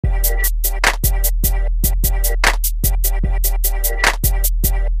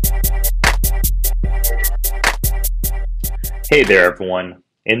Hey there everyone.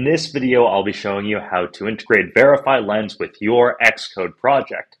 In this video, I'll be showing you how to integrate Veryfi Lens with your Xcode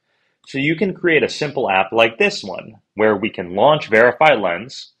project. So you can create a simple app like this one, where we can launch Veryfi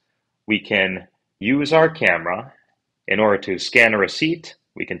Lens, we can use our camera in order to scan a receipt,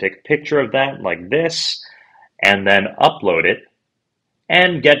 we can take a picture of that like this, and then upload it,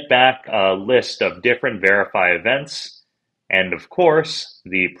 and get back a list of different Veryfi events, and of course,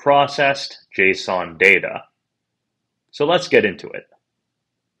 the processed JSON data. So let's get into it.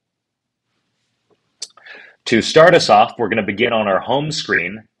 To start us off, we're going to begin on our home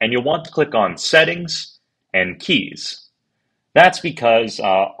screen, and you'll want to click on Settings and Keys. That's because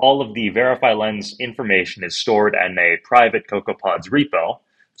all of the Veryfi Lens information is stored in a private CocoaPods repo,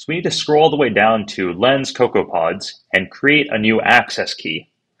 so we need to scroll the way down to Lens CocoaPods and create a new access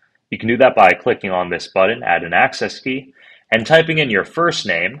key. You can do that by clicking on this button, Add an Access Key, and typing in your first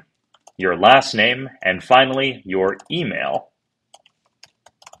name, your last name, and finally, your email.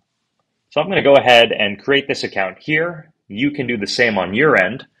 So I'm going to go ahead and create this account here. You can do the same on your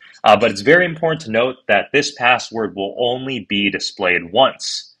end, but it's very important to note that this password will only be displayed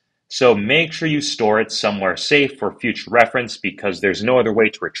once. So make sure you store it somewhere safe for future reference because there's no other way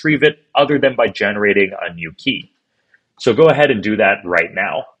to retrieve it other than by generating a new key. So go ahead and do that right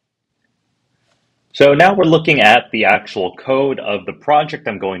now. So now we're looking at the actual code of the project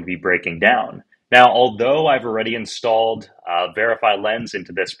I'm going to be breaking down. Now, although I've already installed Veryfi Lens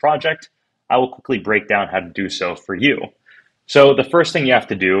into this project, I will quickly break down how to do so for you. So the first thing you have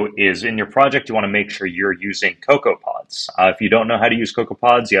to do is in your project, you want to make sure you're using CocoaPods. If you don't know how to use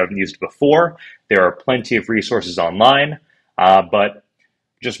CocoaPods, you haven't used it before, there are plenty of resources online, but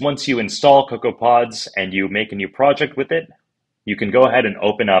just once you install CocoaPods and you make a new project with it, you can go ahead and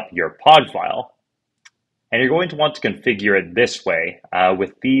open up your Podfile. And you're going to want to configure it this way.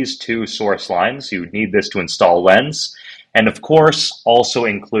 With these two source lines, you need this to install Lens. And of course, also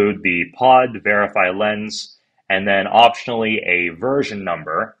include the pod Veryfi Lens, and then optionally a version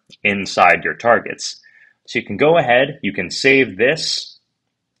number inside your targets. So you can go ahead, you can save this,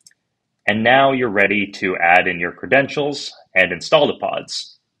 and now you're ready to add in your credentials and install the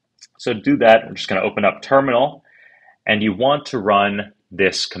pods. So to do that, I'm just going to open up Terminal, and you want to run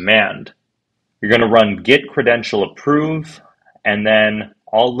this command. You're going to run git credential approve, and then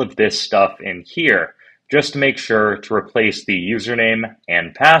all of this stuff in here, just to make sure to replace the username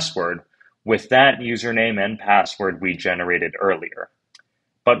and password with that username and password we generated earlier.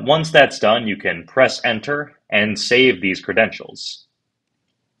 But once that's done, you can press enter and save these credentials.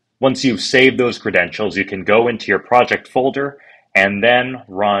 Once you've saved those credentials, you can go into your project folder and then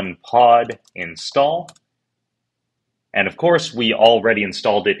run pod install. And of course, we already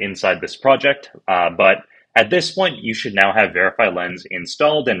installed it inside this project, but at this point, you should now have Veryfi Lens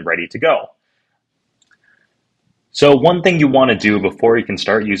installed and ready to go. So one thing you want to do before you can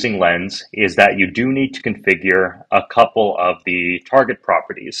start using Lens is that you do need to configure a couple of the target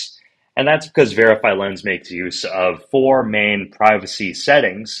properties. And that's because Veryfi Lens makes use of 4 main privacy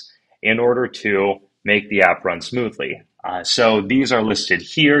settings in order to make the app run smoothly. So these are listed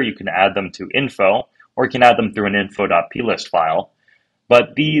here. You can add them to info, or you can add them through an info.plist file.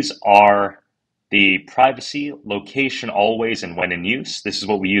 But these are the privacy, location always, and when in use. This is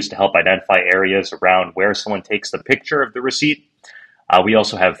what we use to help identify areas around where someone takes the picture of the receipt. We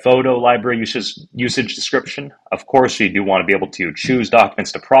also have photo library usage description. Of course, we do want to be able to choose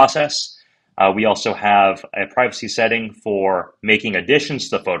documents to process. We also have a privacy setting for making additions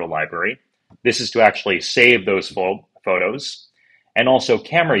to the photo library. This is to actually save those photos. And also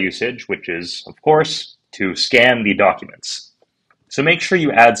camera usage, which is, of course, to scan the documents. So make sure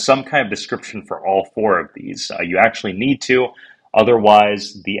you add some kind of description for all 4 of these. You actually need to,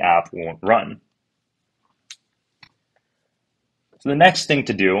 otherwise the app won't run. So the next thing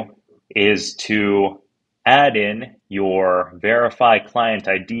to do is to add in your Veryfi client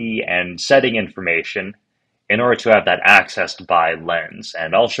ID and setting information in order to have that accessed by Lens.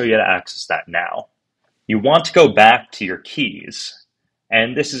 And I'll show you how to access that now. You want to go back to your keys.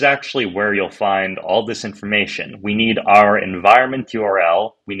 And this is actually where you'll find all this information. We need our environment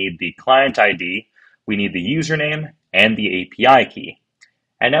URL, we need the client ID, we need the username, and the API key.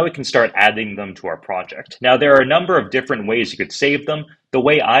 And now we can start adding them to our project. Now there are a number of different ways you could save them. The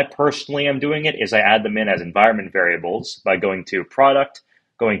way I personally am doing it is I add them in as environment variables by going to Product,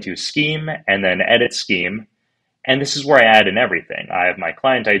 going to Scheme, and then Edit Scheme. And this is where I add in everything. I have my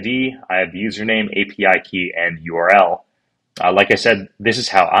client ID, I have the username, API key, and URL. Like I said, this is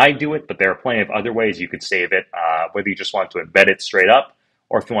how I do it, but there are plenty of other ways you could save it, whether you just want to embed it straight up,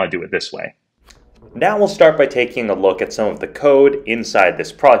 or if you want to do it this way. Now we'll start by taking a look at some of the code inside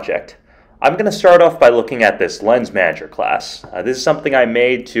this project. I'm going to start off by looking at this LensManager class. This is something I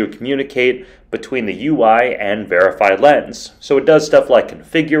made to communicate between the UI and Veryfi Lens. So it does stuff like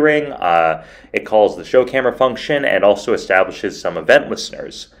configuring, it calls the showCamera function, and also establishes some event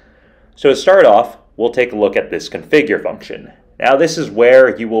listeners. So to start off, we'll take a look at this configure function. Now this is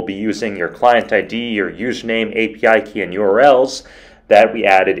where you will be using your client ID, your username, API key, and URLs that we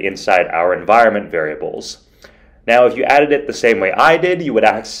added inside our environment variables. Now, if you added it the same way I did, you would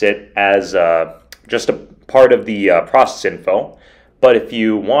access it as just a part of the process info. But if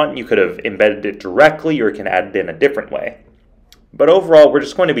you want, you could have embedded it directly, or you can add it in a different way. But overall, we're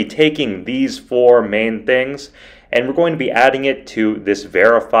just going to be taking these four main things, and we're going to be adding it to this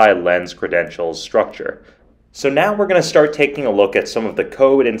Veryfi Lens credentials structure. So now we're going to start taking a look at some of the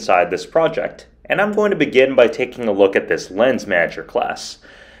code inside this project. And I'm going to begin by taking a look at this LensManager class.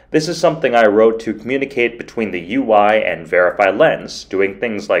 This is something I wrote to communicate between the UI and Veryfi Lens, doing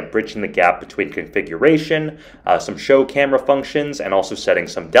things like bridging the gap between configuration, some showCamera functions, and also setting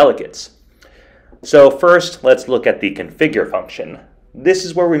some delegates. So first, let's look at the configure function. This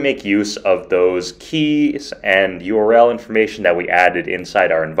is where we make use of those keys and URL information that we added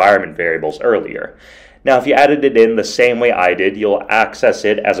inside our environment variables earlier. Now, if you added it in the same way I did, you'll access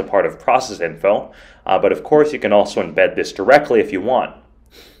it as a part of process info, but of course you can also embed this directly if you want.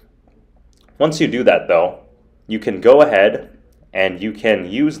 Once you do that, though, you can go ahead and you can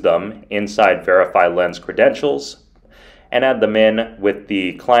use them inside Veryfi Lens credentials and add them in with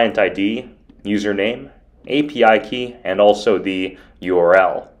the client ID, username, API key, and also the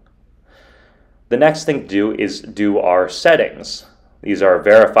URL. The next thing to do is do our settings. These are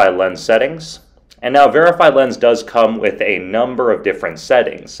Veryfi Lens settings. And now Veryfi Lens does come with a number of different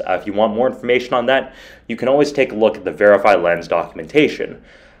settings. If you want more information on that, you can always take a look at the Veryfi Lens documentation.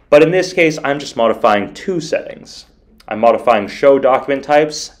 But in this case, I'm just modifying two settings. I'm modifying show document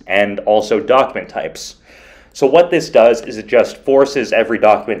types and also document types. So what this does is it just forces every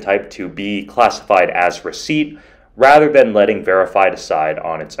document type to be classified as receipt rather than letting Veryfi decide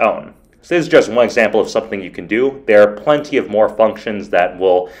on its own. So this is just one example of something you can do. There are plenty of more functions that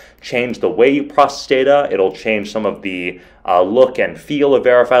will change the way you process data. It'll change some of the look and feel of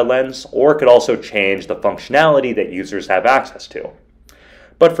Veryfi Lens, or it could also change the functionality that users have access to.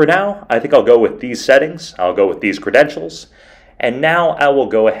 But for now, I think I'll go with these settings, I'll go with these credentials, and now I will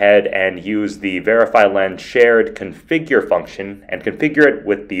go ahead and use the Veryfi Lens shared configure function and configure it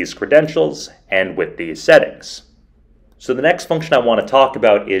with these credentials and with these settings. So the next function I want to talk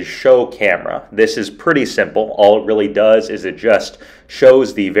about is showCamera. This is pretty simple. All it really does is it just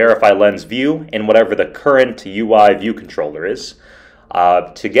shows the Veryfi Lens view in whatever the current UI view controller is.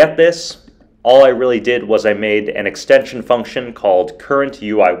 To get this, all I really did was I made an extension function called current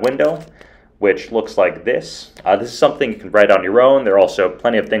UI window, which looks like this. This is something you can write on your own. There are also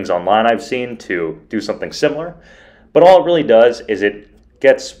plenty of things online I've seen to do something similar. But all it really does is it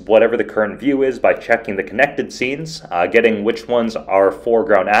gets whatever the current view is by checking the connected scenes, getting which ones are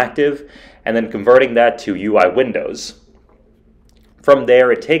foreground active, and then converting that to UI windows. From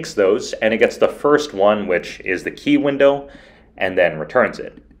there, it takes those and it gets the first one, which is the key window, and then returns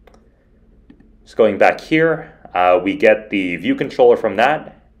it. So going back here, we get the view controller from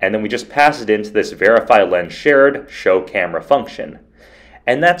that, and then we just pass it into this Veryfi Lens shared showCamera function.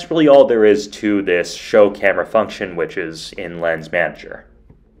 And that's really all there is to this showCamera function, which is in LensManager.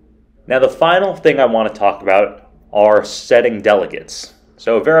 Now the final thing I want to talk about are setting delegates.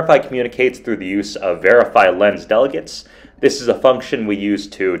 So Veryfi communicates through the use of Veryfi Lens delegates. This is a function we use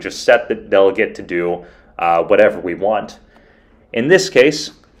to just set the delegate to do whatever we want. In this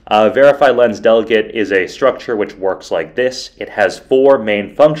case, Veryfi Lens delegate is a structure which works like this. It has four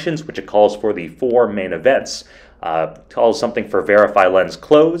main functions, which it calls for the four main events. It calls something for Veryfi Lens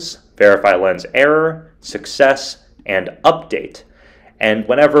close, Veryfi Lens error, success, and update. And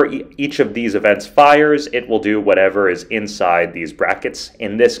whenever each of these events fires, it will do whatever is inside these brackets.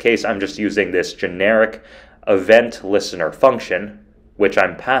 In this case, I'm just using this generic event listener function, which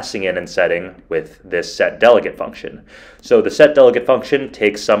I'm passing in and setting with this setDelegate function. So the setDelegate function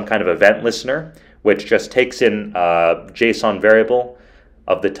takes some kind of event listener, which just takes in a JSON variable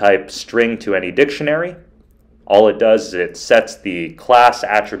of the type string to any dictionary. All it does is it sets the class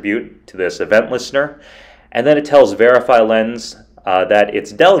attribute to this event listener, and then it tells Veryfi Lens that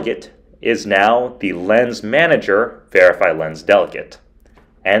its delegate is now the LensManager Veryfi Lens delegate.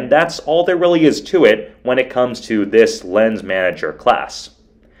 And that's all there really is to it when it comes to this LensManager class.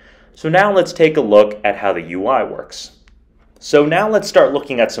 So now let's take a look at how the UI works. So now let's start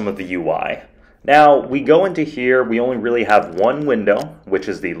looking at some of the UI. Now we go into here, we only really have one window, which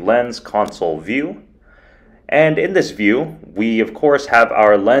is the Lens Console view. And in this view, we of course have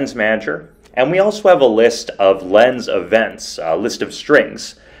our LensManager, And we also have a list of lens events, a list of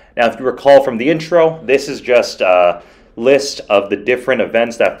strings. Now, if you recall from the intro, this is just a list of the different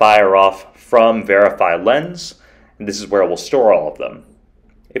events that fire off from Veryfi Lens, and this is where we'll store all of them.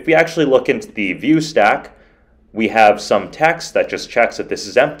 If we actually look into the view stack, we have some text that just checks if this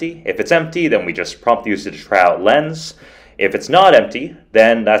is empty. If it's empty, then we just prompt the user to try out Lens. If it's not empty,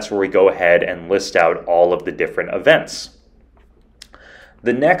 then that's where we go ahead and list out all of the different events.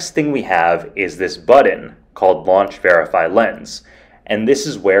 The next thing we have is this button called Launch Veryfi Lens. And this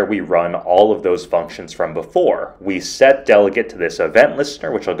is where we run all of those functions from before. We set delegate to this event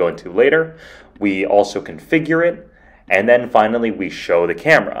listener, which I'll go into later. We also configure it. And then finally, we show the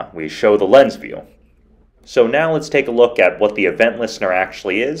camera. We show the lens view. So now let's take a look at what the event listener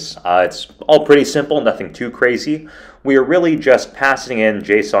actually is. It's all pretty simple, nothing too crazy. We are really just passing in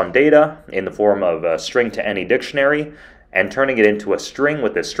JSON data in the form of a string to any dictionary, and turning it into a string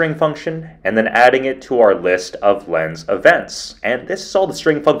with this string function, and then adding it to our list of lens events. And this is all the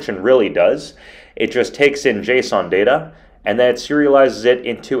string function really does. It just takes in JSON data, and then it serializes it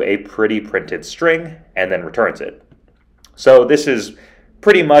into a pretty printed string, and then returns it. So this is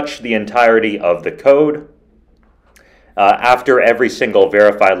pretty much the entirety of the code. After every single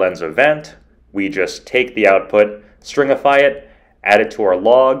Veryfi Lens event, we just take the output, stringify it, add it to our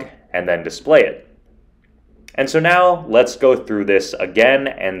log, and then display it. And so now let's go through this again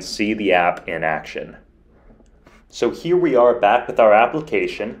and see the app in action. So here we are back with our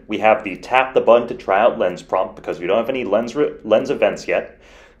application. We have the tap the button to try out Lens prompt because we don't have any lens events yet.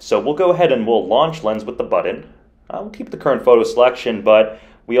 So we'll go ahead and we'll launch Lens with the button. We'll keep the current photo selection, but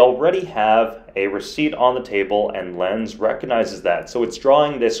we already have a receipt on the table and Lens recognizes that. So it's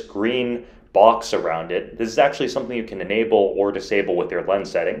drawing this green box around it. This is actually something you can enable or disable with your Lens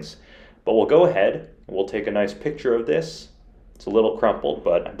settings. But we'll go ahead, we'll take a nice picture of this. It's a little crumpled,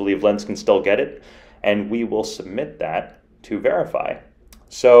 but I believe Lens can still get it. And we will submit that to Veryfi.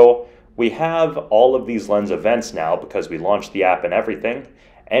 So we have all of these Lens events now because we launched the app and everything.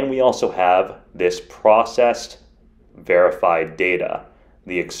 And we also have this processed verified data,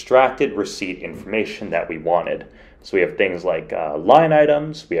 the extracted receipt information that we wanted. So we have things like line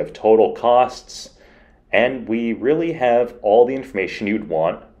items, we have total costs, and we really have all the information you'd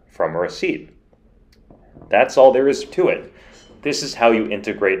want from a receipt. That's all there is to it. This is how you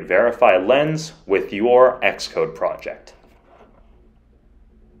integrate Veryfi Lens with your Xcode project.